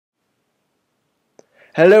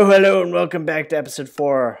Hello, hello, and welcome back to episode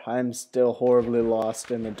 4. I'm still horribly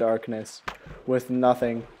lost in the darkness with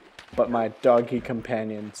nothing but my doggy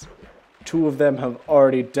companions. 2 of them have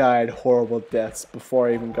already died horrible deaths before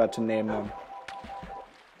I even got to name them.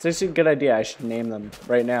 It's actually a good idea. I should name them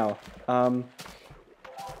right now.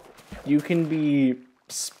 You can be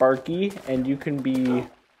Sparky and you can be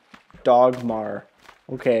Dogmar.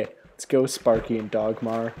 Okay, let's go Sparky and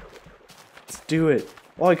Dogmar. Let's do it.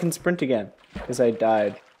 Oh, I can sprint again. Because I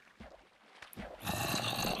died.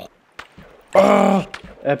 Oh,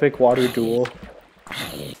 epic water duel.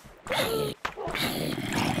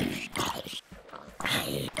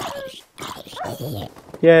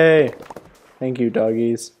 Yay! Thank you,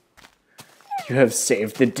 doggies. You have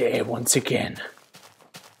saved the day once again.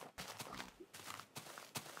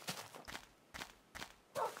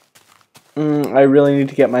 I really need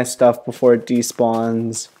to get my stuff before it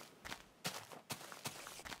despawns.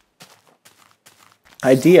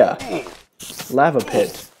 Idea. Lava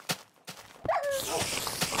pit.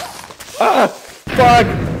 Ah! Fuck!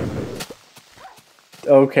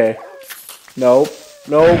 Okay. Nope.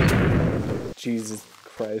 Nope. Jesus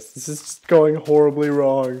Christ. This is just going horribly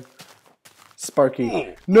wrong.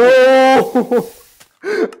 Sparky. No!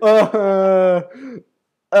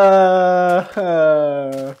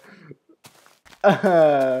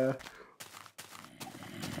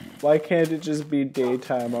 Why can't it just be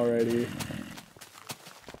daytime already?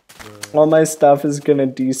 All my stuff is gonna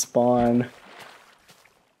despawn.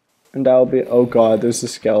 And I'll be... Oh god, there's a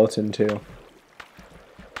skeleton too.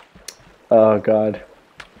 Oh god.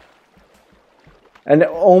 And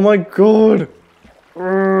oh my god!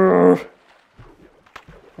 Urgh.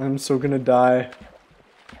 I'm so gonna die.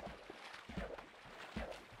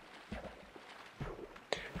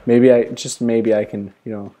 Maybe I can,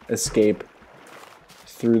 you know, escape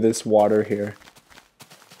through this water here.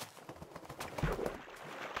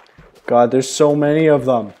 God, there's so many of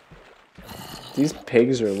them. These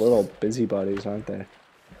pigs are little busybodies, aren't they?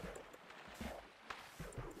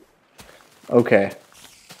 Okay.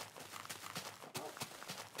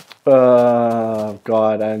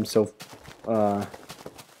 God, I'm so...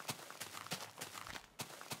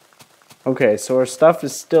 Okay, so our stuff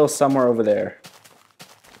is still somewhere over there.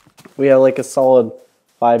 We have like a solid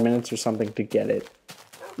 5 minutes or something to get it.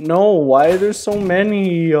 No, why are there so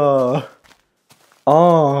many?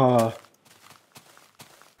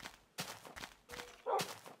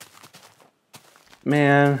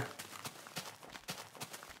 Man.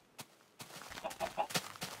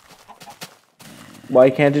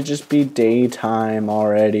 Why can't it just be daytime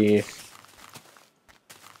already?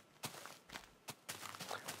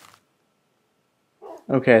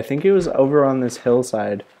 Okay, I think it was over on this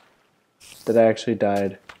hillside that I actually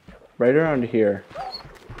died. Right around here.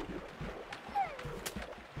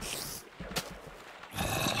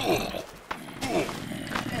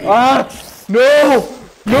 Ah! No!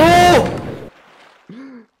 No!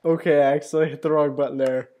 Okay, I actually hit the wrong button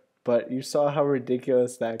there. But you saw how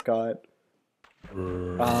ridiculous that got.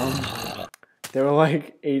 There were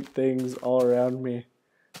like 8 things all around me.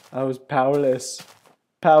 I was powerless.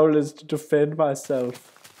 Powerless to defend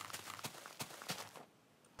myself.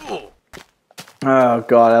 Oh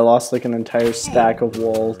god, I lost like an entire stack of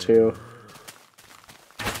wool too.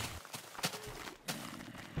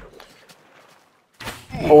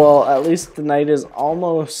 Well, at least the night is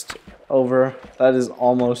almost over. That is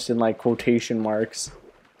almost in like quotation marks.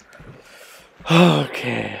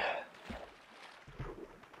 Okay.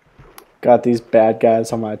 Got these bad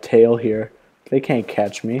guys on my tail here. They can't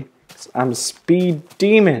catch me. I'm a speed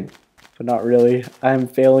demon. But not really. I'm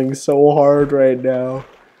failing so hard right now.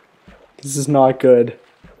 This is not good.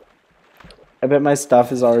 I bet my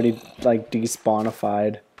stuff is already like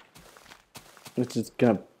despawnified. It's just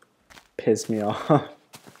gonna piss me off.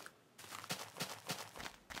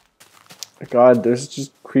 God, there's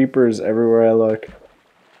just creepers everywhere I look.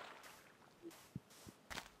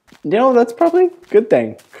 You know, that's probably a good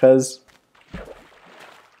thing, because,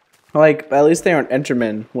 like, at least they aren't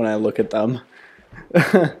Endermen when I look at them.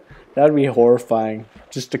 That would be horrifying.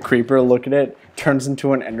 Just a creeper, look at it, turns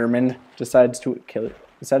into an Enderman, decides to kill it.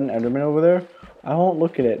 Is that an Enderman over there? I won't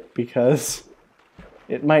look at it, because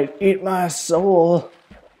it might eat my soul.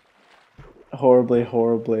 Horribly,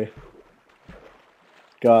 horribly.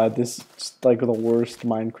 God, this is just like the worst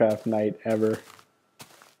Minecraft night ever.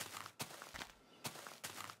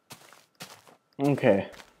 Okay.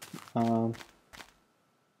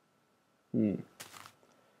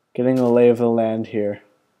 Getting the lay of the land here.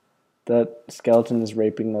 That skeleton is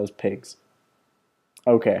raping those pigs.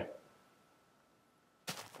 Okay.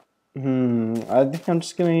 I think I'm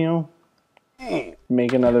just gonna, you know,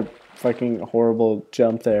 make another fucking horrible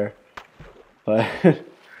jump there. But,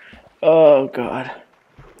 oh god.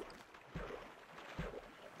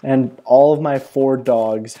 And all of my 4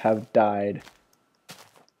 dogs have died.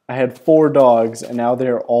 I had 4 dogs, and now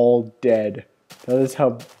they're all dead. That is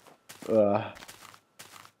how... I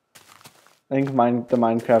think the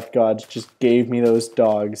Minecraft gods just gave me those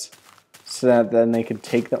dogs so that then they could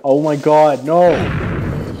take them. Oh my god, no!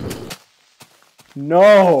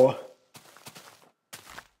 No!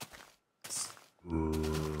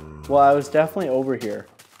 Well, I was definitely over here.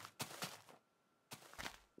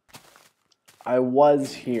 I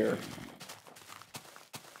was here.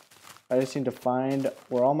 I just need to find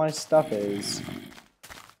where all my stuff is.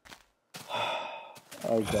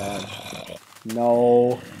 Oh god.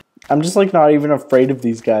 No. I'm just like not even afraid of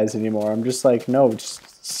these guys anymore. I'm just like, no,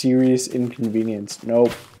 just serious inconvenience.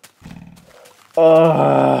 Nope.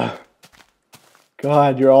 Ugh.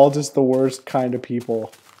 God, you're all just the worst kind of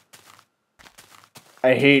people.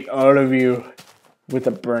 I hate all of you with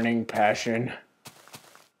a burning passion.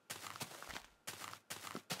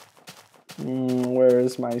 Where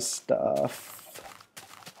is my stuff?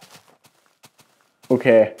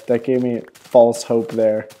 Okay, that gave me false hope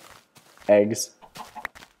there. Eggs.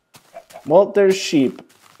 Well, there's sheep,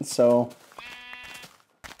 so...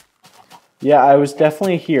 Yeah, I was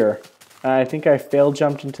definitely here. And I think I fail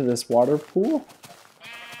jumped into this water pool.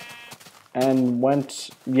 And went...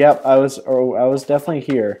 Yep, I was definitely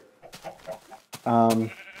here.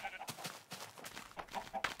 And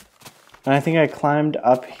I think I climbed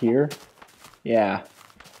up here. Yeah.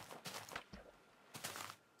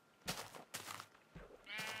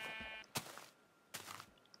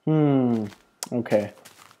 Okay.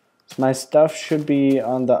 So my stuff should be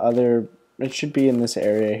on the other... It should be in this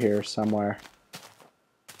area here somewhere.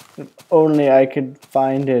 If only I could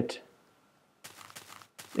find it.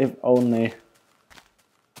 If only.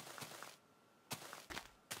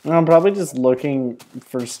 I'm probably just looking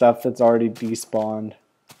for stuff that's already despawned.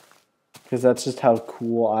 Because that's just how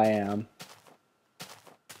cool I am.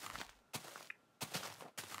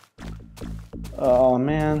 Oh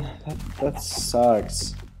man, that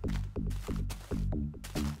sucks.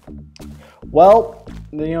 Well,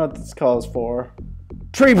 you know what this calls for?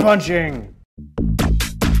 Tree punching!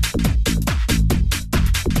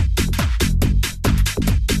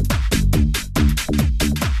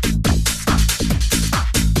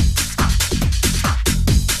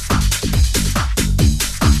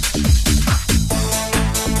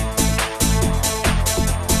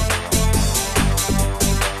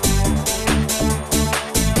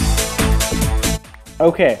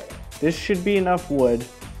 Okay, this should be enough wood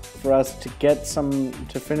for us to get some,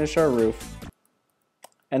 to finish our roof.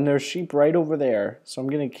 And there's sheep right over there, so I'm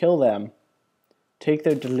gonna kill them. Take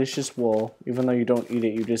their delicious wool, even though you don't eat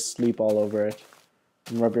it, you just sleep all over it.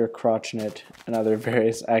 And rub your crotch in it, and other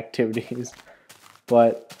various activities.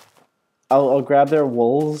 But I'll grab their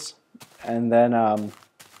wools, and then I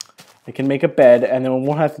can make a bed, and then we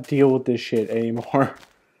won't have to deal with this shit anymore.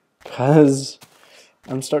 Because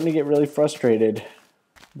I'm starting to get really frustrated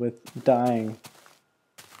with dying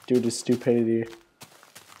due to stupidity.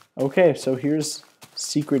 Okay, so here's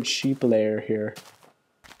secret sheep lair here.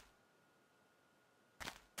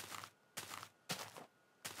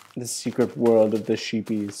 The secret world of the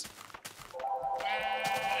sheepies.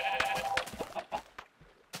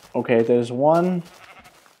 Okay, there's one.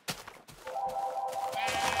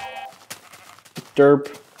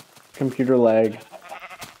 Derp. Computer lag.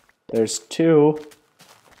 There's 2.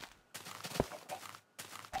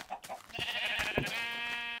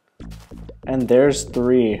 And there's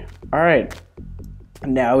 3. Alright.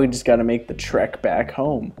 Now we just gotta make the trek back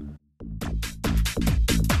home.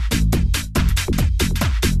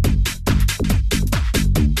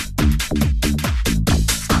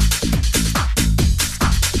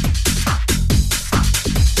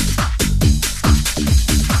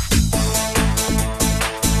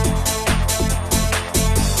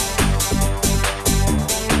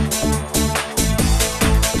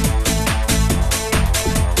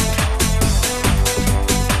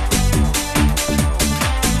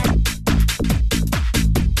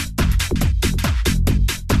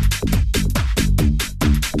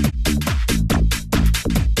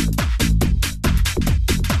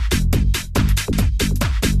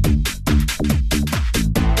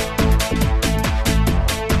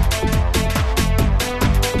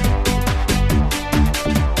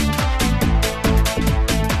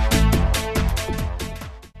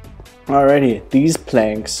 Alrighty, these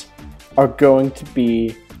planks are going to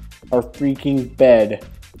be our freaking bed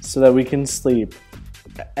so that we can sleep.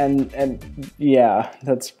 And yeah,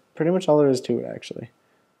 that's pretty much all there is to it actually.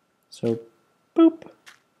 So, boop.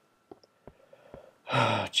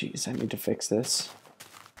 Jeez, I need to fix this.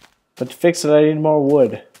 But to fix it, I need more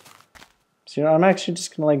wood. So, you know, I'm actually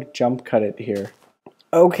just gonna like jump cut it here.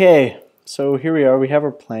 Okay, so here we are. We have our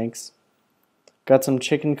planks. Got some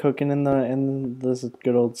chicken cooking in this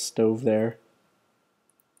good old stove there.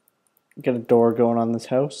 Got a door going on this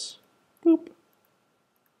house. Boop.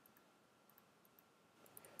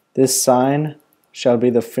 This sign shall be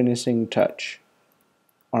the finishing touch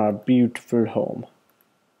on our beautiful home.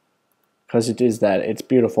 Because it is that. It's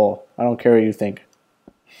beautiful. I don't care what you think.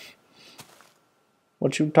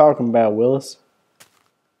 What you talking about, Willis?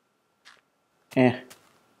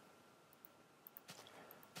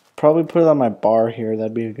 Probably put it on my bar here.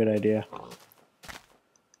 That'd be a good idea.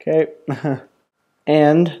 Okay.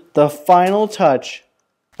 And the final touch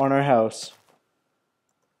on our house.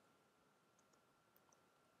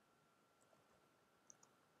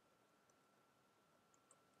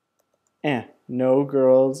 No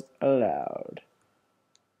girls allowed.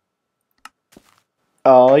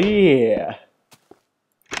 Oh yeah.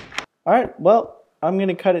 Alright, well, I'm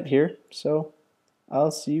gonna cut it here, so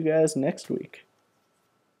I'll see you guys next week.